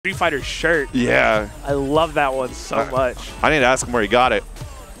Street Fighter shirt. Yeah. I love that one so much. I need to ask him where he got it.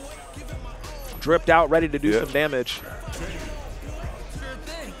 Dripped out, ready to do some damage.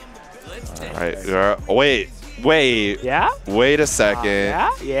 All right. Wait. Yeah? Wait a second.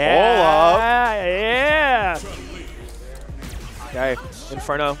 Yeah? Yeah. Hold up. Yeah. Okay.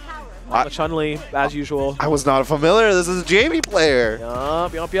 Inferno. Chun-Li, as usual. I was not familiar. This is a Jamie player.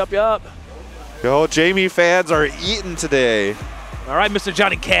 Yup. Yo, Jamie fans are eating today. All right, Mr.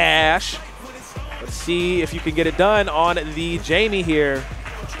 Johnny Cash. Let's see if you can get it done on the Jamie here.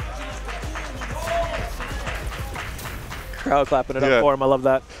 Crowd clapping it up for him. I love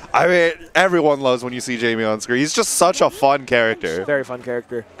that. I mean, everyone loves when you see Jamie on screen. He's just such a fun character. Very fun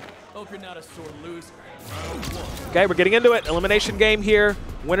character. Hope you're not a sore loser. Okay, we're getting into it. Elimination game here.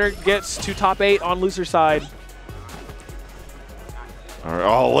 Winner gets to top 8 on loser side. All right.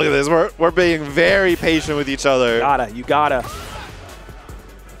 Oh, look at this. We're being very patient with each other. You gotta.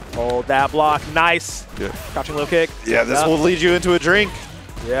 Hold that block. Nice. Yeah. Crouching low kick. Yeah, this will lead you into a drink.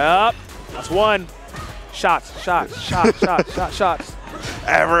 Yep. That's one. Shots.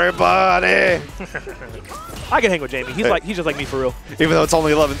 Everybody. I can hang with Jamie. He's just like me for real. Even though it's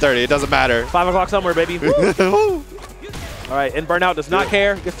only 11:30, it doesn't matter. 5 o'clock somewhere, baby. All right, and Burnout does not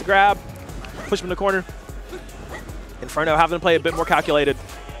care. Gets the grab. Push him in the corner. Inferno having to play a bit more calculated.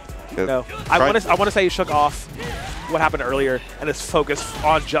 No, I want to say he shook off what happened earlier and is focused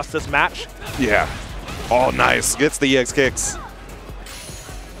on just this match. Yeah. Oh, nice. Gets the EX kicks.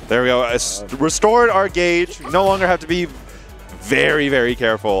 There we go. Restored our gauge. You no longer have to be very, very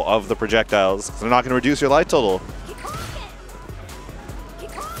careful of the projectiles. They're not going to reduce your life total.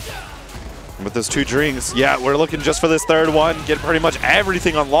 With those 2 drinks, yeah, we're looking just for this 3rd one. Get pretty much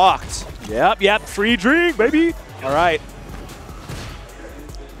everything unlocked. Yep. Free drink, baby. All right.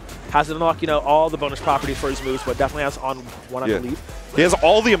 Hasn't unlocked, all the bonus properties for his moves, but definitely has on one, I believe. He has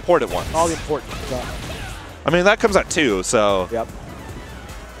all the important ones. All the important. I mean, that comes at 2, so. Yep.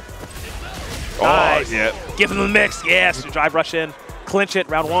 Nice. Oh, yeah. Give him the mix. Yes. Drive rush in. Clinch it.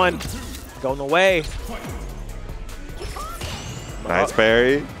 Round 1. Going the way. Nice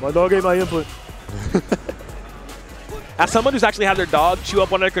parry. My dog ate my input. As someone who's actually had their dog chew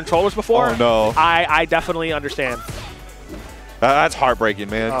up one of their controllers before, oh, no. I definitely understand. That's heartbreaking,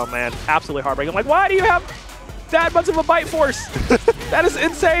 man. Oh, man. Absolutely heartbreaking. I'm like, why do you have that much of a bite force? That is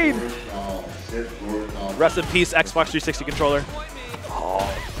insane. Rest in peace, Xbox 360 controller.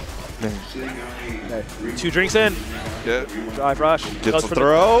 Oh. Okay. 2 drinks in. Yeah. Drive rush. Gets a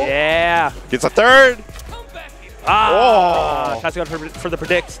throw. Yeah. Gets a 3rd. Tries to go for the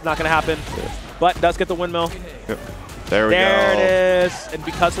predict. Not going to happen. But does get the windmill. Yep. There we go. There it is. And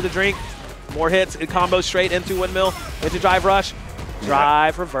because of the drink, more hits. It combos straight into windmill, into drive rush.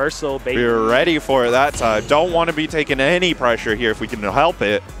 Drive reversal, baby. We're ready for it that time. Don't want to be taking any pressure here if we can help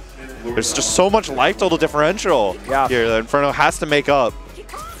it. There's just so much life total differential here that Inferno has to make up.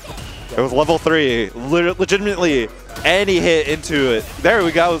 It was level 3. Legitimately, any hit into it. There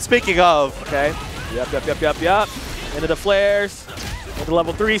we go. Speaking of. Okay. Yep. Into the flares. Into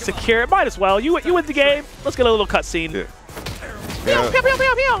level 3. Secure. Might as well. You win the game. Let's get a little cutscene. Yeah.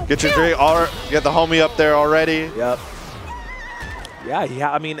 Get your drink. Get the homie up there already. Yep.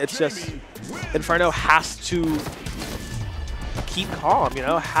 Yeah. I mean, it's just Inferno has to keep calm.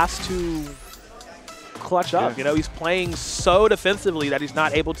 Has to clutch up. He's playing so defensively that he's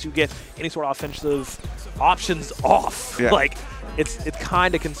not able to get any sort of offensive options off. Yeah. Like, it's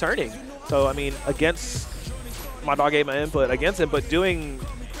kind of concerning. So, I mean, against MyDogAteMyInput, against him, but doing,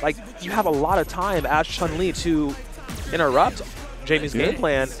 you have a lot of time as Chun-Li to interrupt Jamie's game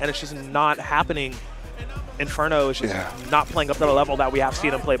plan, and it's just not happening. Inferno is just not playing up to the level that we have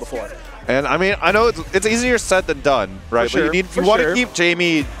seen him play before. And, I mean, I know it's easier said than done, right? But you want to keep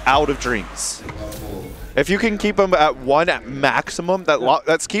Jamie out of drinks. If you can keep him at 1 at maximum,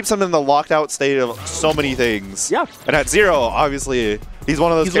 that keeps him in the locked out state of so many things. Yeah. And at 0, obviously, he's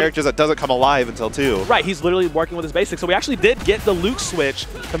one of those characters that doesn't come alive until 2. Right, he's literally working with his basics. So we actually did get the Luke switch,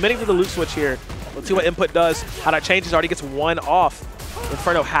 committing to the Luke switch here. Let's see what Input does, how that changes. Already gets 1 off.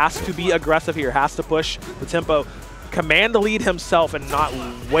 Inferno has to be aggressive here, has to push the tempo, command the lead himself, and not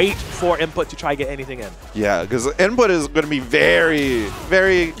wait for Input to try to get anything in. Yeah, because Input is going to be very,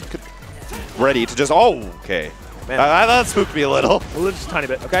 very ready to just, okay. Man. That spooked me a little. Just a tiny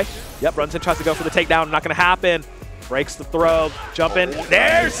bit, okay. Yep, runs in, tries to go for the takedown. Not going to happen. Breaks the throw, jump in.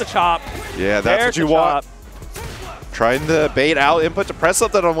 There's the chop. Yeah, that's what you want. Trying to bait out Input to press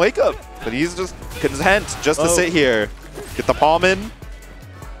something on Wake Up. But he's just content just to sit here. Get the palm in.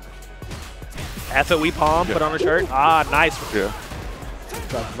 FOE palm, put on a shirt. Nice. Yeah.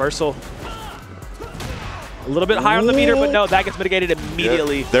 Reversal. A little bit higher on the meter, but no, that gets mitigated immediately.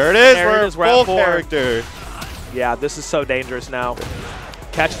 immediately. Yep. There it is. There it is. We're full character. Yeah, this is so dangerous now.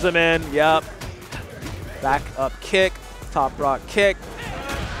 Catches him in. Yep. Back up kick. Top rock kick.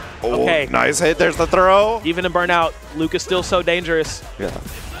 Oh, okay. Nice hit. There's the throw. Even in burnout, Luke is still so dangerous. Yeah.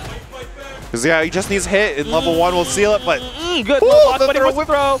 Because, yeah, he just needs hit. In level 1, we'll seal it, but... Good. Block, but he wants to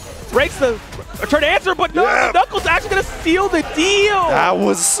throw. Breaks the return answer, but no, the Knuckles actually going to seal the deal. That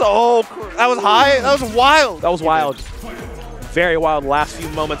was so... That was high. That was wild. That was wild. Very wild last few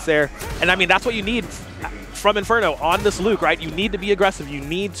moments there. And, I mean, that's what you need from Inferno on this Luke, right? You need to be aggressive. You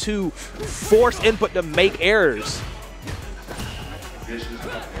need to force input to make errors.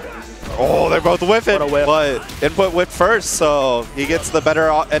 Oh, they're both whiffing, whip. but input whipped first, so he gets the better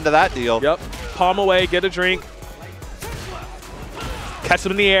end of that deal. Yep. Palm away, get a drink. Catch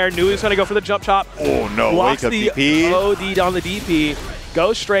him in the air, knew he was going to go for the jump chop. Oh, no. Blocks Wake up the DP. OD on the DP.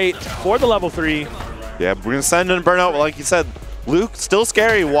 Goes straight for the level 3. Yeah, we're going to send in burnout. Like you said, Luke still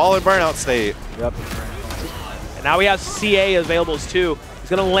scary while in burnout state. Yep. And now we have CA available too. He's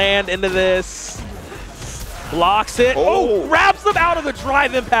going to land into this. Blocks it. Oh, grabs him out of the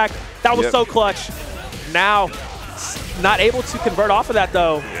drive impact. That was so clutch. Now, not able to convert off of that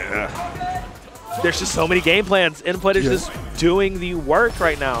though. Yeah. There's just so many game plans. Input is just doing the work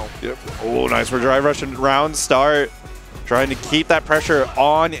right now. Yep. Oh, nice for drive rush and round start. Trying to keep that pressure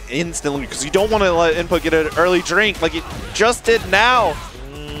on instantly because you don't want to let input get an early drink like it just did now.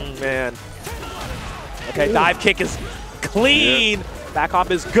 Man. Okay, dive kick is clean. Back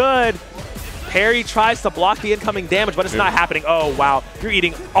off is good. Parry tries to block the incoming damage, but it's not happening. Oh, wow. You're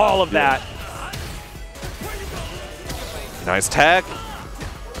eating all of that. Nice tech.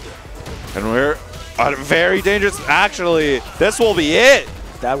 And we're very dangerous. Actually, this will be it.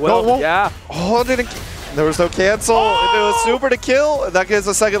 That will, yeah. Oh, there was no cancel. Oh! It was super to kill. And that gives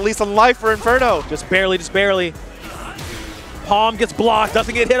a second least on life for Inferno. Just barely, just barely. Palm gets blocked,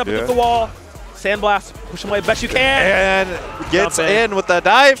 doesn't get hit up against the wall. Sandblast, push him away best you can. And gets in with the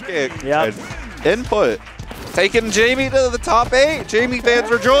dive kick. Yep. Input. Taking Jamie to the top 8. Jamie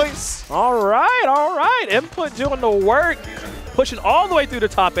fans rejoice. All right, all right. Input doing the work. Pushing all the way through the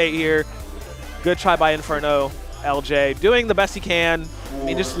top 8 here. Good try by InFernoLJ. Doing the best he can.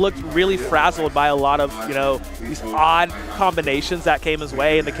 He just looked really frazzled by a lot of, you know, these odd combinations that came his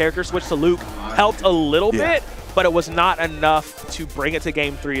way. And the character switch to Luke helped a little bit, but it was not enough to bring it to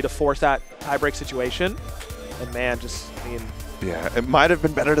game 3 to force that tiebreak situation. And man, I mean... Yeah, it might have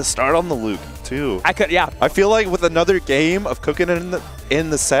been better to start on the Luke, too. Yeah. I feel like with another game of cooking it in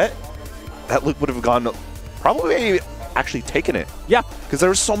the set, that Luke would have gone, probably actually taken it. Yeah. Because there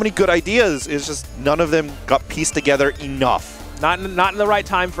were so many good ideas, it's just none of them got pieced together enough. Not in the right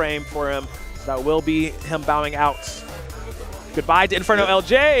time frame for him. So that will be him bowing out. Goodbye to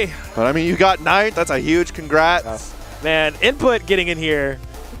InFernoLJ. But I mean, you got 9th. That's a huge congrats. Man, Input getting in here.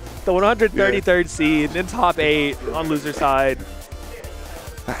 The 133rd seed in top 8 on loser side.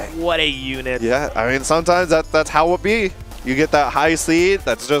 What a unit. Yeah, I mean, sometimes that's how it be. You get that high seed.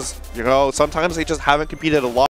 That's just, you know, sometimes they just haven't competed a lot.